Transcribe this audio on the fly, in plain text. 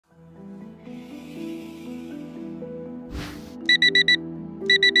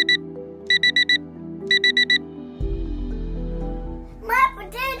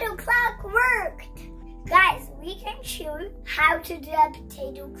to the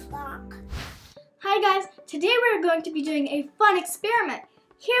potato clock. Hi guys, today we're going to be doing a fun experiment.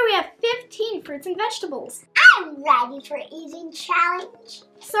 Here we have 15 fruits and vegetables. I'm ready for eating challenge.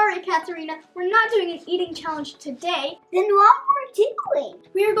 Sorry, Katharina, we're not doing an eating challenge today. Then what we're doing?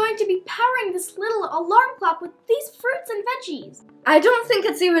 We are going to be powering this little alarm clock with these fruits and veggies. I don't think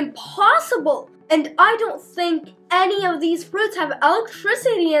it's even possible. And I don't think any of these fruits have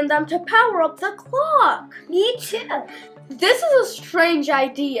electricity in them to power up the clock. Me too. This is a strange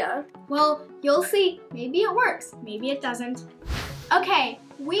idea. Well, you'll see. Maybe it works, maybe it doesn't. Okay,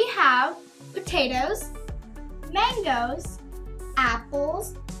 we have potatoes, mangoes,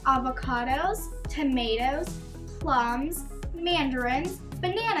 apples, avocados, tomatoes, plums, mandarins,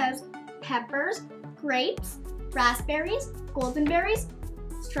 bananas, peppers, grapes, raspberries, golden berries,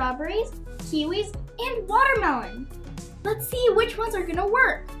 strawberries, kiwis, and watermelon. Let's see which ones are gonna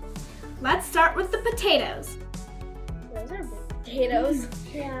work. Let's start with the potatoes. Those are potatoes.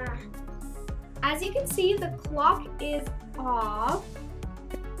 Yeah. As you can see, the clock is off.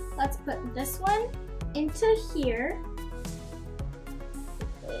 Let's put this one into here.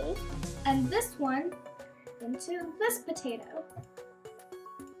 Okay. And this one into this potato.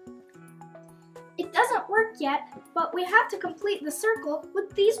 It doesn't work yet, but we have to complete the circle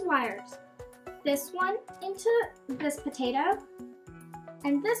with these wires. This one into this potato,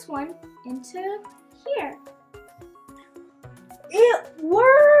 and this one into here. It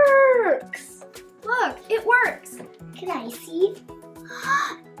works! Look, it works. Can I see?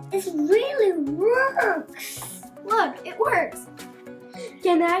 It really works. Look, it works.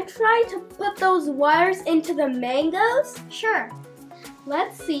 Can I try to put those wires into the mangoes? Sure.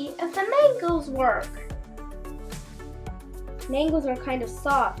 Let's see if the mangoes work. Mangoes are kind of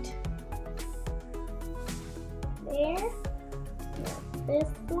soft. There. Now this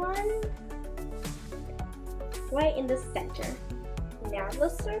one. Right in the center. Now the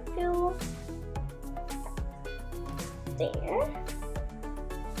circle. There.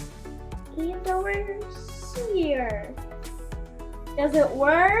 And over here. Does it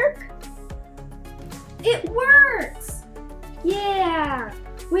work? It works. Yeah,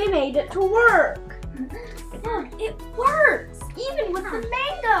 we made it to work. Look, it works, even with the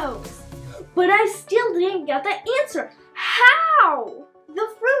mangoes. But I still didn't get the answer. How? The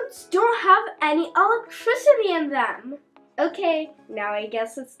fruits don't have any electricity in them. Okay, now I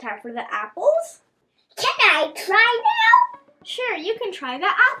guess it's time for the apples. Can I try now? Sure, you can try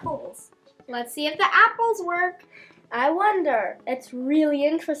the apples. Let's see if the apples work. I wonder. It's really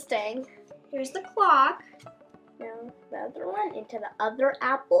interesting. Here's the clock. Now the other one into the other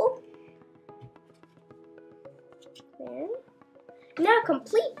apple. There. Now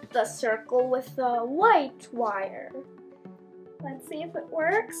complete the circle with the white wire. Let's see if it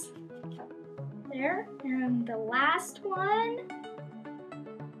works. There, and the last one.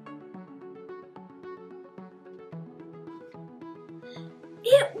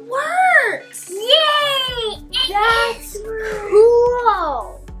 It works! Yay! That's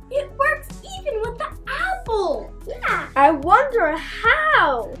cool! It works even with the apple! Yeah. I wonder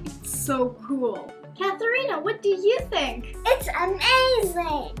how. It's so cool. Katharina, what do you think? It's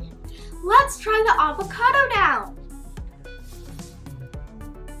amazing. Let's try the avocado now.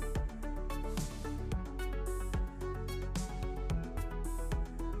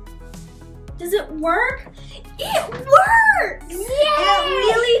 Does it work? It works! Yay! It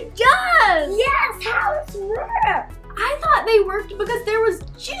really does! Yes, how does it work? I thought they worked because there was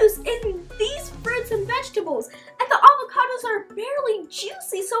juice in these fruits and vegetables, and the avocados are barely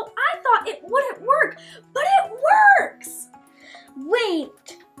juicy, so I thought it wouldn't work, but it works!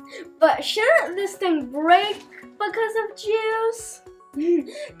 Wait, but shouldn't this thing break because of juice?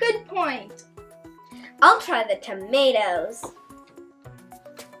 Good point. I'll try the tomatoes.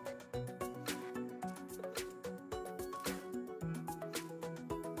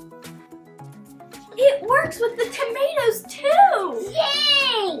 It works with the tomatoes too!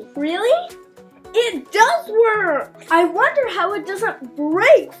 Yay! Really? It does work! I wonder how it doesn't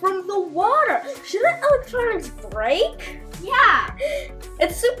break from the water. Shouldn't electronics break? Yeah!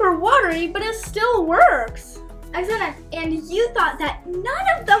 It's super watery, but it still works. Oksana, and you thought that none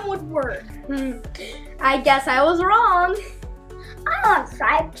of them would work. I guess I was wrong. I want to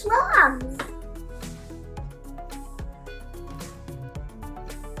try plums.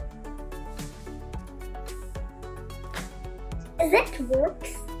 It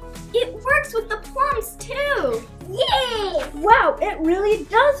works. It works with the plums too! Yay! Wow, it really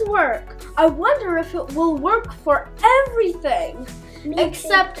does work. I wonder if it will work for everything. Me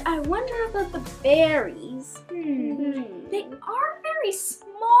Except I wonder about the berries. They are very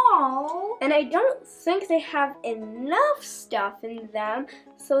small. small. And I don't think they have enough stuff in them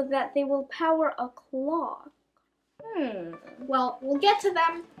so that they will power a clock. Well, we'll get to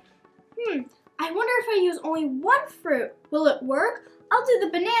them. I wonder if I use only one fruit. Will it work? I'll do the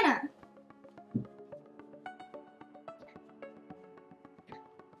banana.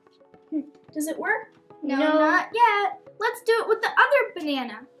 Does it work? No, not yet. Let's do it with the other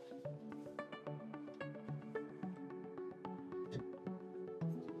banana.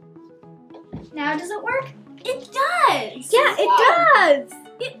 Now does it work? It does! Yeah, it does!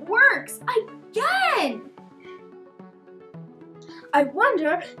 It works again! I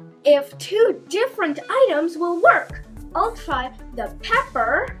wonder if 2 different items will work. I'll try the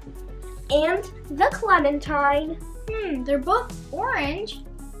pepper and the clementine. They're both orange.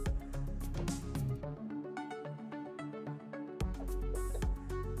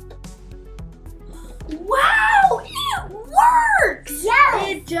 Wow! It works! Yes!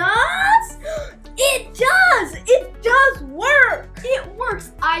 It does? It does! It does work! It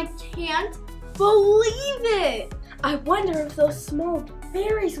works! I can't believe it! I wonder if those small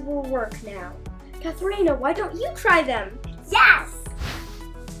berries will work now. Katharina, why don't you try them? Yes!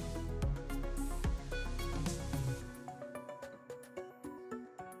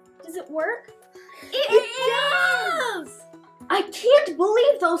 Does it work? It does! I can't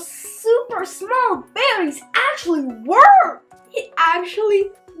believe those super small berries actually work! It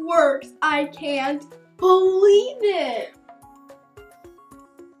actually works! I can't believe it!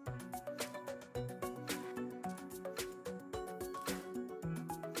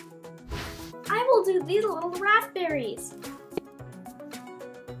 I will do these little raspberries.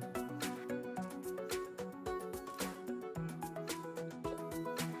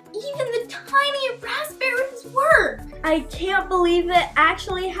 Even the tiny raspberries work! I can't believe it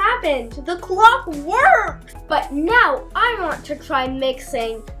actually happened. The clock worked! But now I want to try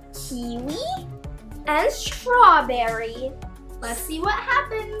mixing kiwi and strawberry. Let's see what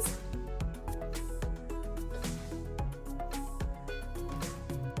happens.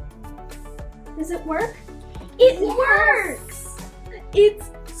 Does it work? It Yes. works! It's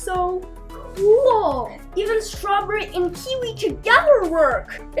so cool! Even strawberry and kiwi together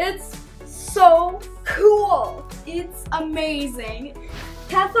work. It's so cool. It's amazing.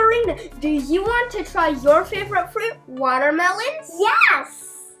 Katharina, do you want to try your favorite fruit, watermelons?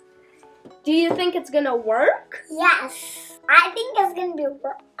 Yes! Do you think it's gonna work? Yes! I think it's gonna be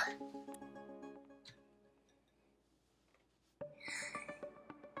work.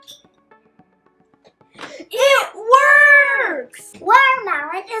 It works!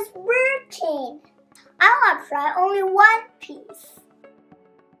 Watermelon is working. I want to try only one piece.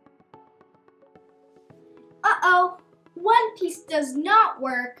 Uh-oh, one piece does not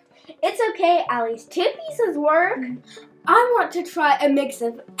work. It's okay, at least 2 pieces work. I want to try a mix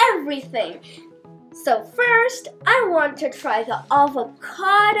of everything. So first, I want to try the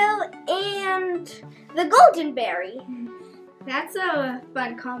avocado and the golden berry. That's a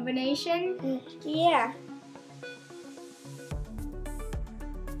fun combination. Yeah.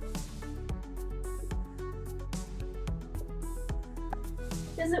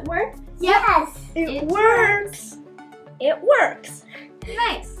 Does it work? Yes! It works. It works.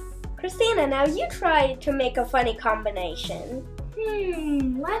 Nice. Christina, now you try to make a funny combination.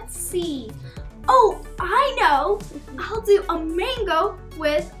 Let's see. Oh, I know. I'll do a mango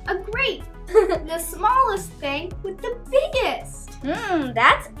with a grape. The smallest thing with the biggest.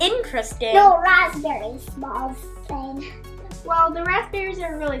 That's interesting. No raspberry, small thing. Well, the raspberries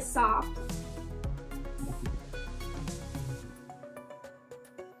are really soft.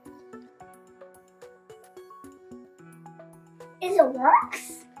 Is it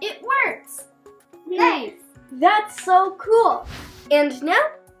works? It works. Nice. That's so cool. And now,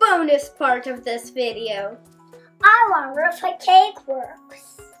 bonus part of this video. I wonder if a cake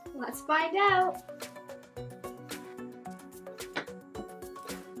works. Let's find out.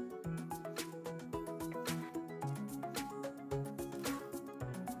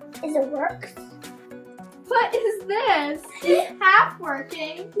 Is it works? What is this? It's half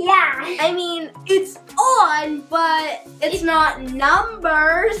working. Yeah. I mean, it's on, but it's not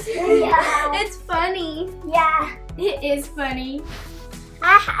numbers. Yeah. It's funny. Yeah. It is funny.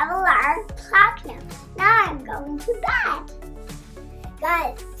 I have alarm clock now. Now I'm going to bed.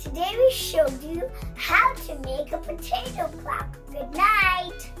 Guys, today we showed you how to make a potato clock. Good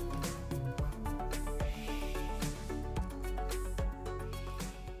night.